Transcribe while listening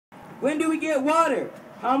When do we get water?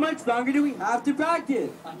 How much longer do we have to practice?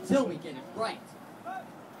 Until we get it right.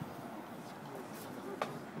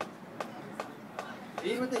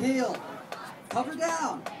 Lead with the heel. Cover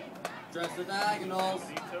down. Dress the diagonals.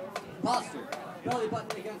 Posture. Belly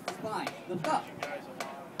button against the spine. Lift up.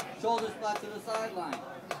 Shoulders flat to the sideline.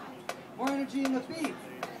 More energy in the feet.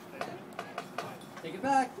 Take it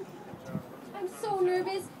back. I'm so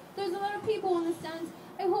nervous. There's a lot of people in the stands.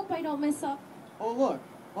 I hope I don't mess up. Oh look,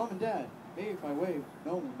 Mom and Dad. Maybe if I wave,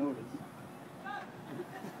 no one will notice.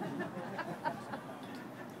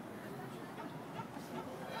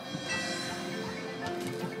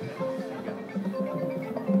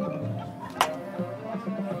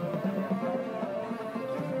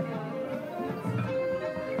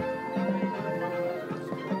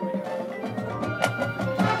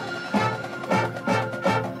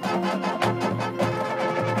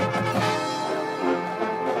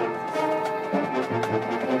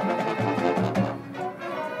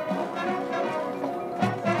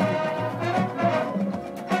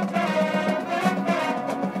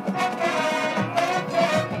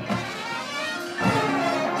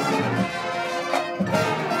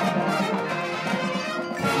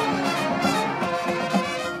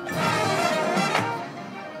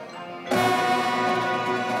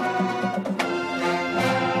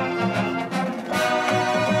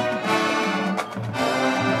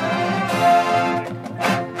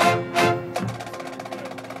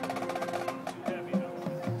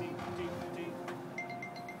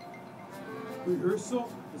 Rehearsal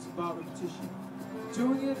is about repetition.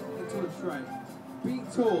 Doing it until it's right. Being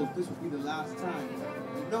told this will be the last time,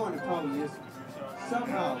 and knowing it probably isn't.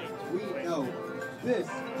 Somehow, we know this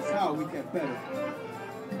is how we get better.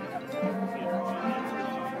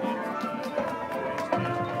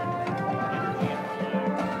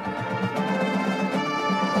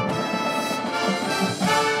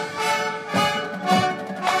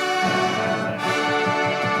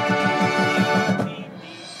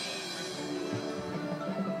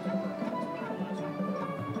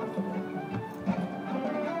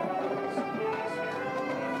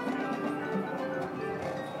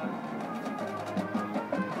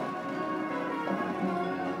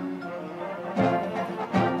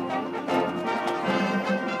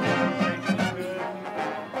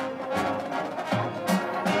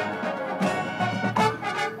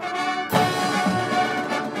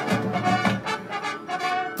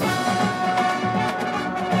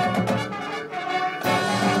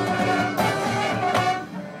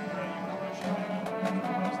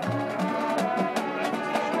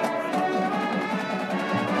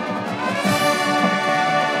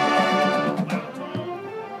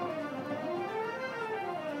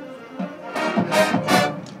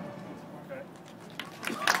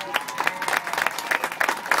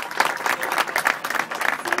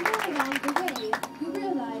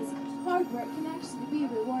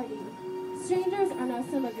 Strangers are now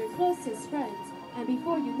some of your closest friends, and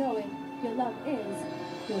before you know it, your love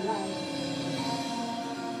is your life.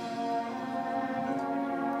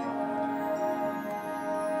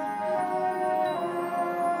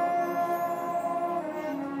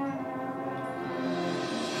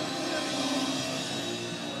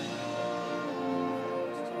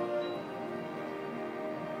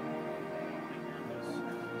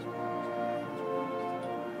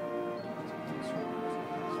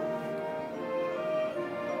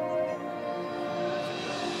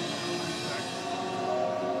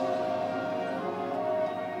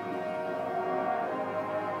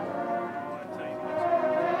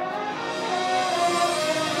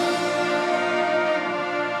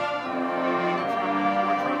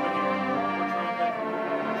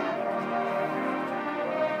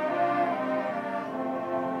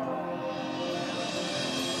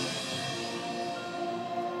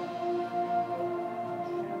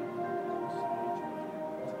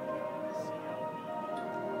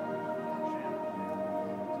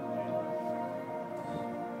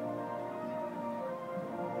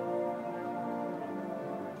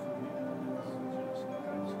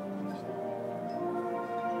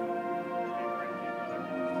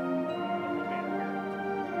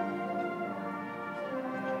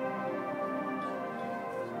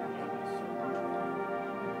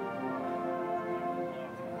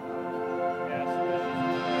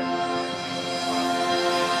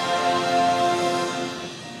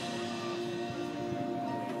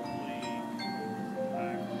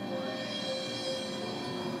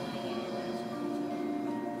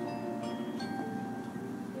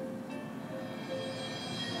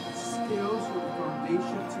 Skills from the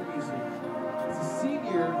foundation to music. As a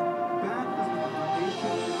senior, band has been the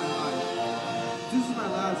foundation of my life. This is my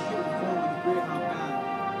last year performing with the Greyhound Band.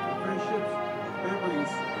 My friends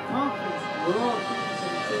We're all things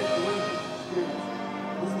that we take away from this experience.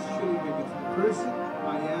 This is truly making me the person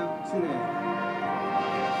I am today.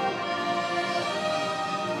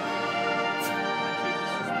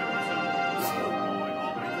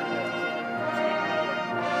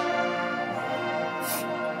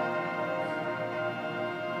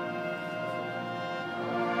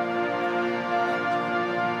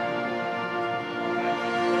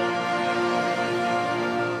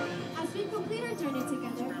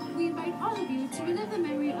 To relive the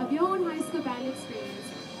memory of your own high school band experience.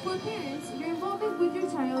 For parents, your involvement with your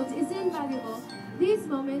child is invaluable. These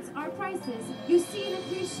moments are priceless. You see and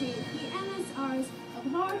appreciate the endless hours of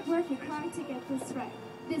hard work required to get this right.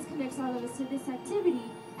 This connects all of us to this activity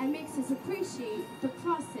and makes us appreciate the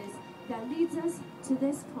process that leads us to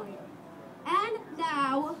this point. And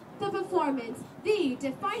now, the performance, the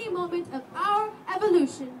defining moment of our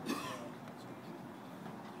evolution.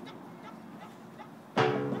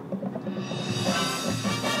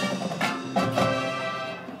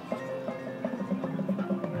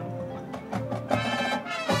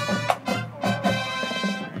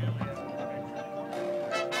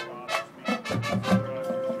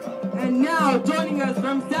 And now, joining us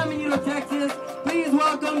from San Benito, Texas, please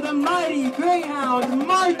welcome the mighty Greyhound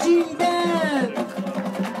Marching Band!